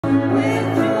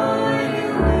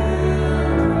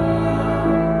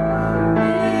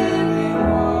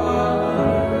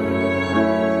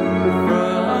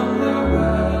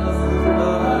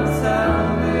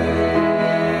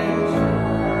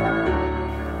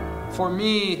For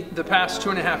me, the past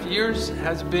 2.5 years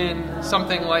has been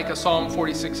something like a Psalm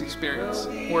 46 experience,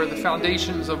 where the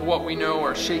foundations of what we know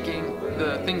are shaking,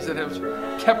 the things that have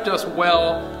kept us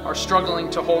well are struggling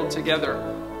to hold together.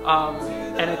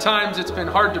 And at times it's been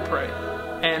hard to pray.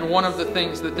 And one of the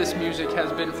things that this music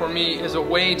has been for me is a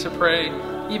way to pray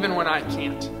even when I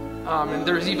can't. And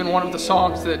there's even one of the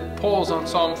songs that pulls on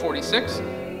Psalm 46.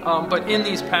 But in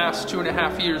these past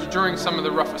 2.5 years, during some of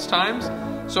the roughest times,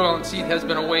 Soil and Seed has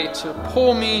been a way to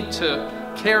pull me,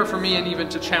 to care for me, and even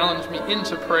to challenge me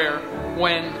into prayer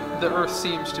when the earth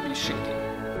seems to be shaking.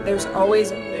 There's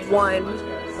always one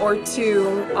or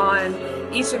two on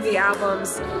each of the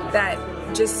albums that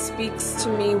just speaks to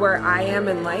me where I am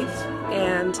in life,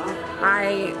 and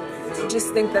I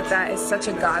just think that that is such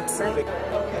a godsend.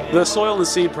 The Soil and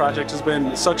Seed project has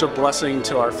been such a blessing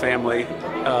to our family.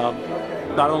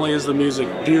 Not only is the music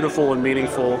beautiful and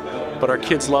meaningful, but our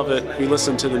kids love it. We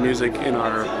listen to the music in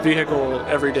our vehicle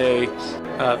every day.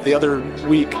 The other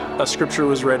week, a scripture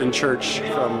was read in church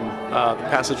from, the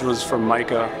passage was from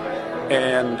Micah,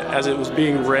 and as it was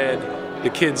being read,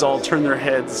 the kids all turned their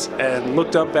heads and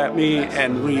looked up at me,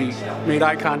 and we made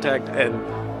eye contact, and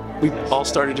we all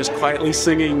started just quietly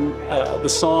singing the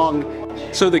song.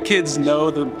 So the kids know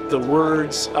the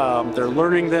words, they're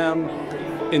learning them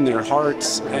in their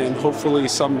hearts, and hopefully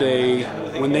someday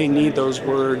when they need those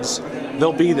words,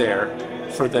 they'll be there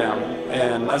for them.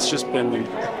 And that's just been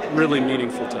really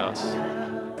meaningful to us.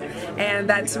 And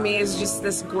that to me is just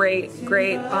this great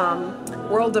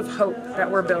world of hope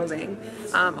that we're building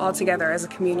all together as a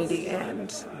community,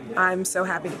 and I'm so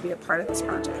happy to be a part of this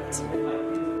project.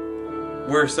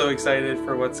 We're so excited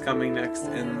for what's coming next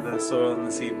in the Soil and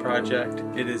the Seed project.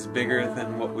 It is bigger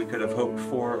than what we could have hoped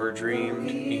for or dreamed,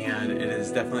 and it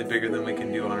is definitely bigger than we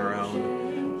can do on our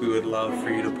own. We would love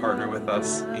for you to partner with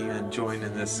us and join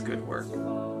in this good work.